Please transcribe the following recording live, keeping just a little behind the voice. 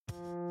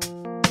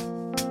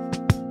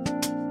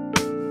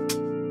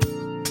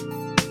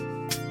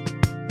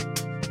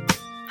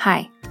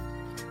Hi,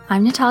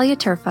 I'm Natalia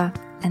Turfa,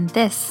 and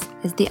this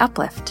is The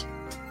Uplift,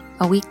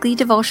 a weekly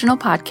devotional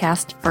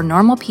podcast for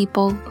normal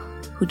people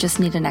who just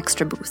need an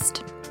extra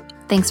boost.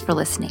 Thanks for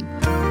listening.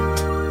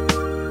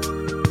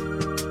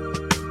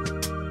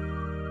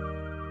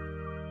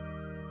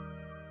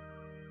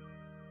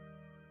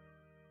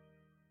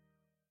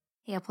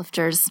 Hey,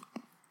 Uplifters.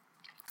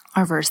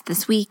 Our verse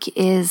this week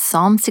is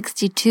Psalm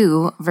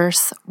 62,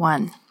 verse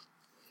 1.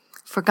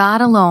 For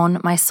God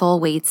alone my soul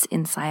waits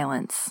in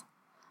silence.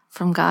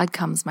 From God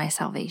comes my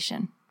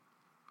salvation.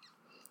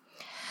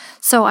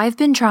 So I've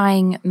been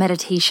trying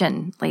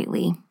meditation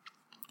lately.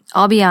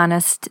 I'll be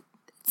honest,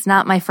 it's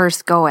not my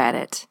first go at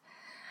it.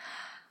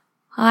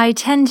 I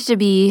tend to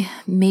be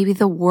maybe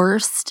the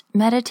worst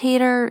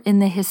meditator in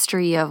the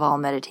history of all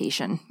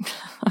meditation.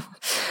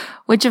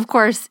 Which of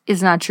course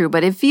is not true,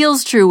 but it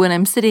feels true when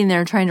I'm sitting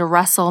there trying to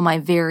wrestle my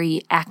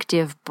very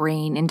active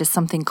brain into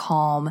something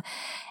calm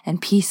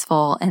and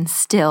peaceful and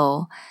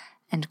still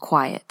and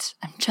quiet.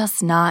 I'm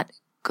just not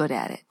good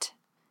at it.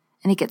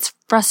 And it gets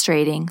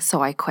frustrating,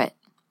 so I quit.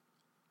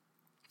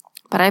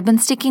 But I've been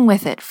sticking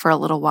with it for a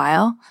little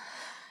while.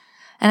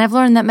 And I've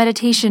learned that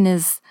meditation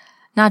is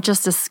not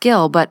just a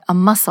skill, but a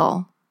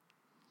muscle.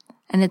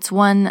 And it's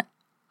one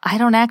I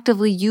don't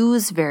actively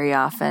use very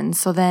often.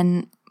 So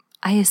then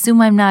I assume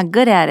I'm not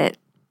good at it.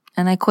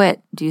 And I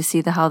quit. Do you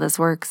see how this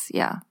works?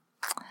 Yeah.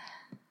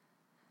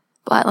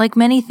 But like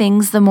many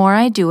things, the more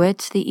I do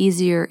it, the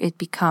easier it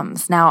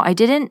becomes. Now, I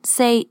didn't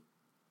say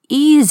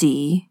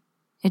easy.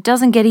 It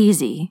doesn't get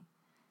easy,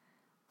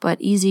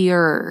 but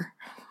easier.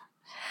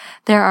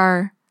 There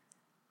are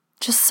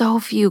just so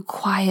few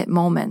quiet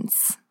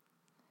moments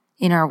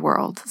in our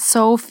world,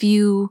 so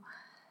few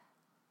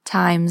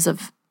times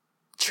of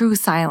true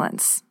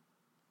silence.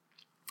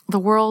 The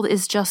world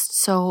is just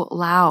so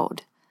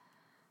loud.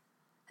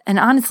 And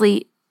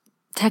honestly,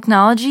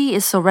 technology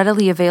is so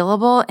readily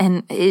available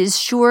and is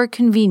sure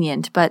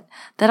convenient, but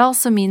that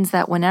also means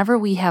that whenever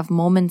we have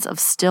moments of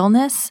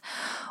stillness,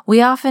 we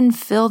often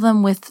fill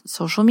them with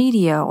social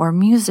media or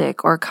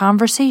music or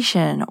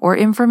conversation or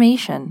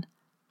information.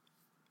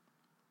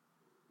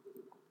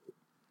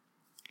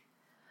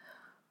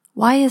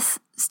 Why is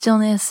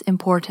stillness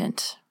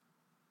important?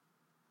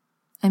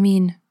 I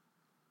mean,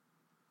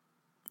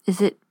 is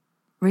it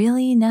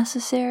really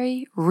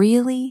necessary?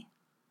 Really?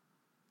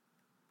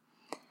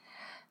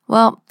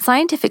 Well,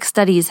 scientific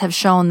studies have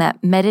shown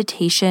that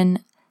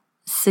meditation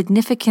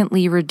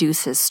significantly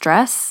reduces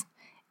stress,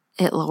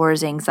 it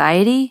lowers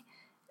anxiety,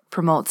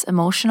 promotes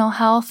emotional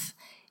health,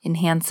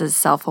 enhances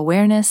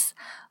self-awareness,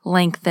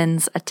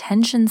 lengthens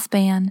attention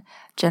span,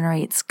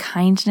 generates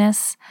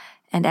kindness,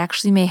 and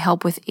actually may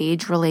help with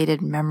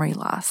age-related memory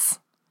loss.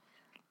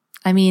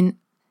 I mean,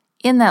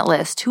 in that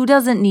list, who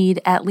doesn't need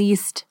at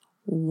least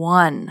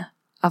one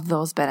of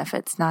those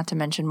benefits, not to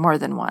mention more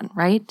than one,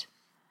 right?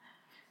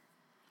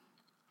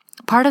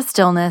 Part of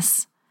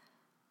stillness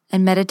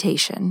and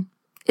meditation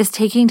is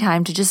taking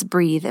time to just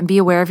breathe and be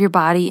aware of your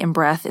body and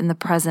breath in the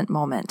present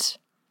moment.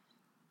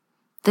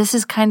 This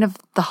is kind of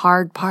the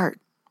hard part,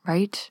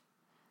 right?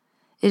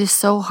 It is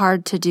so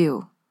hard to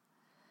do.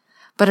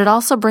 But it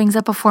also brings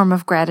up a form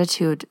of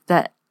gratitude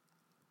that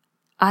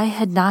I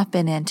had not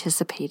been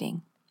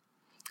anticipating.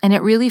 And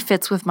it really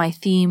fits with my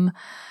theme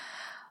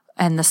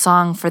and the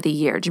song for the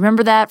year. Do you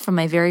remember that from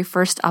my very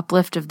first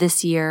uplift of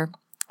this year,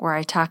 where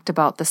I talked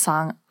about the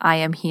song I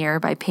Am Here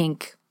by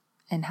Pink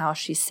and how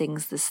she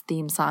sings this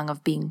theme song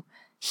of being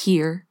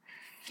here?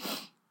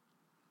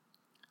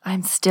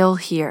 I'm still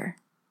here.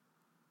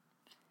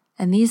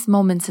 And these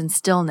moments in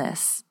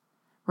stillness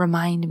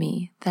remind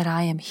me that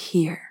I am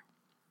here.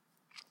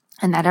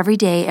 And that every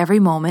day, every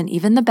moment,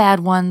 even the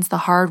bad ones, the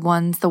hard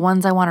ones, the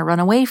ones I want to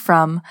run away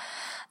from,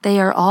 they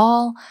are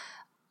all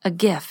a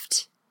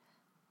gift.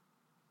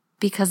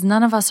 Because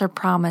none of us are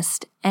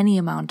promised any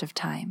amount of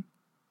time.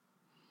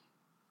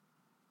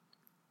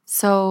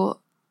 So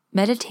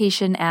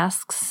meditation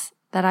asks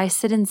that I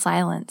sit in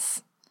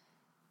silence,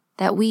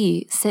 that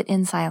we sit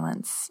in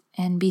silence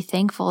and be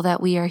thankful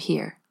that we are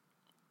here.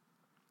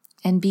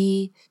 And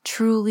be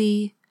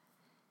truly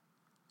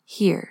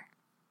here.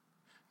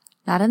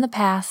 Not in the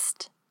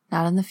past,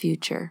 not in the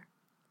future,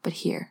 but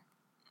here.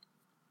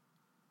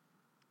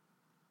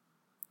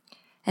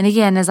 And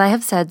again, as I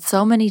have said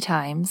so many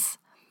times,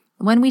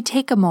 when we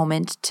take a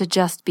moment to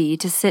just be,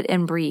 to sit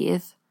and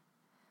breathe,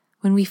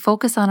 when we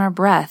focus on our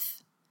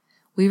breath,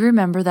 we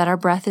remember that our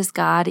breath is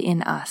God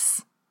in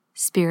us.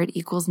 Spirit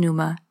equals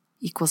pneuma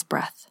equals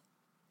breath.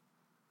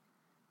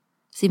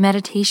 See,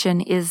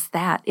 meditation is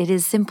that. It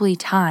is simply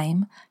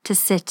time to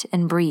sit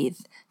and breathe,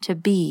 to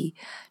be,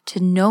 to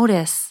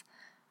notice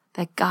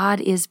that God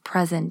is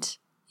present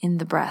in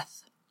the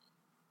breath.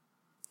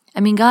 I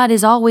mean, God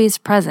is always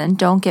present,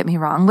 don't get me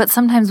wrong, but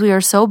sometimes we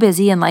are so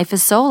busy and life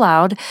is so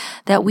loud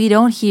that we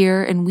don't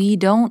hear and we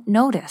don't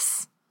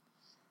notice.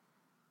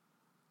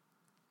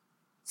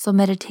 So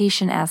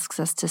meditation asks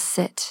us to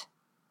sit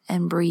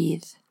and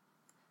breathe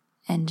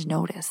and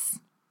notice.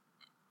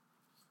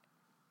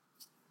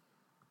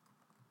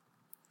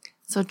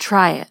 So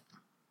try it.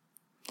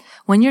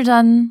 When you're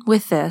done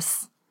with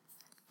this,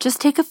 Just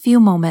take a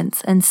few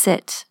moments and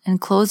sit and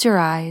close your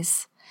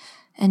eyes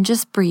and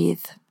just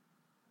breathe.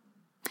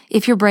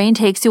 If your brain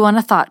takes you on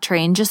a thought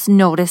train, just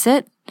notice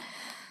it.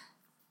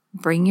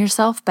 Bring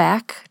yourself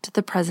back to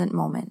the present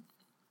moment,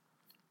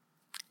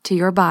 to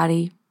your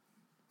body,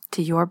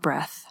 to your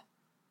breath.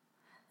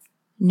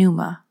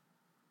 Pneuma,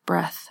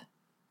 breath,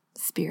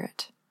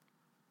 spirit.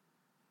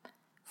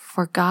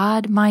 For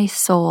God, my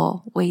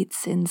soul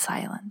waits in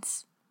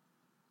silence.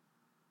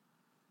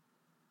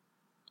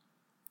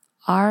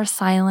 Our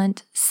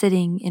silent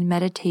sitting in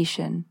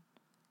meditation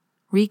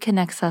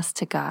reconnects us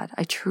to God.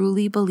 I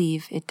truly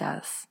believe it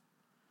does.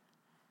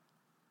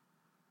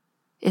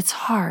 It's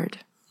hard.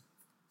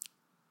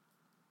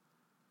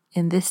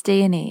 In this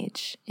day and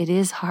age, it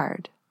is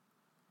hard.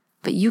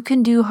 But you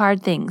can do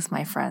hard things,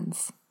 my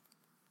friends.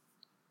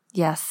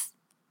 Yes,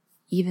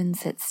 even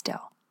sit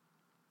still.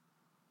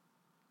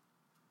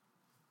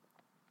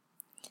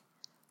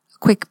 A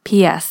quick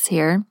PS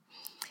here.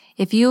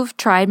 If you've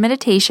tried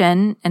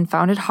meditation and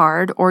found it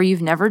hard, or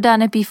you've never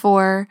done it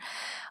before,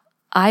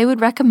 I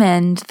would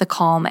recommend the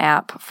Calm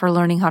app for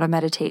learning how to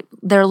meditate.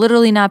 They're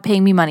literally not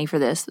paying me money for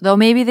this, though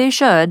maybe they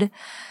should.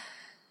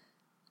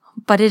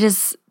 But it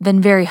has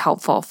been very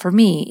helpful for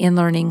me in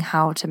learning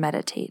how to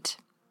meditate.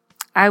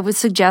 I would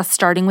suggest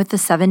starting with the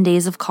 7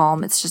 days of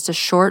Calm. It's just a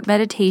short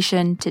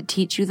meditation to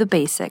teach you the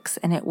basics,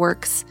 and it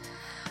works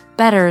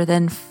better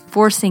than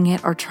forcing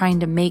it or trying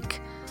to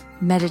make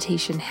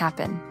meditation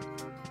happen.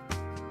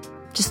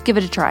 Just give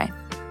it a try.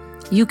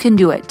 You can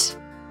do it.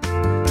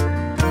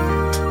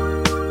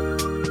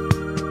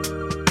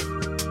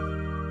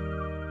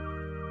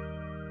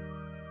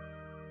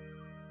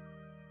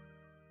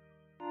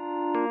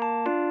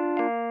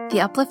 The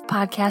Uplift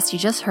podcast you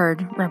just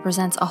heard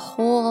represents a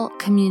whole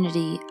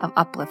community of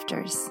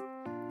uplifters.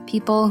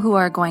 People who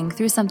are going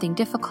through something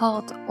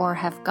difficult or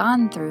have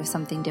gone through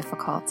something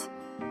difficult,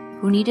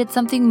 who needed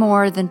something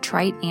more than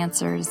trite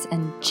answers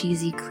and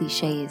cheesy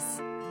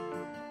cliches.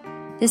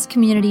 This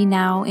community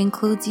now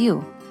includes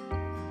you.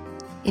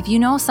 If you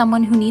know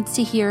someone who needs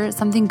to hear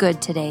something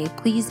good today,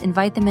 please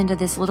invite them into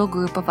this little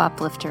group of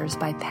uplifters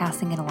by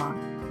passing it along.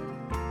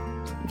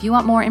 If you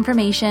want more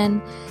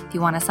information, if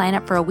you want to sign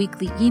up for a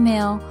weekly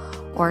email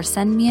or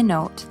send me a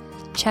note,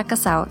 check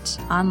us out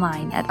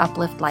online at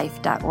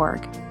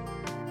upliftlife.org.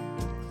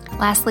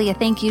 Lastly, a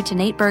thank you to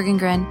Nate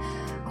Bergengren,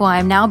 who I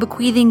am now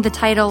bequeathing the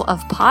title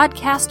of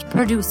podcast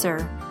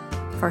producer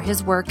for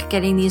his work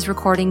getting these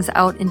recordings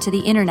out into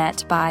the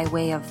internet by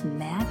way of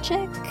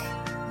magic.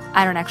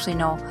 I don't actually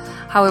know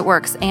how it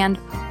works, and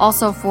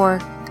also for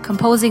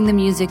composing the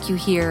music you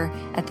hear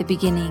at the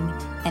beginning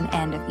and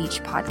end of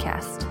each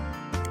podcast.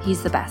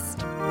 He's the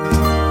best.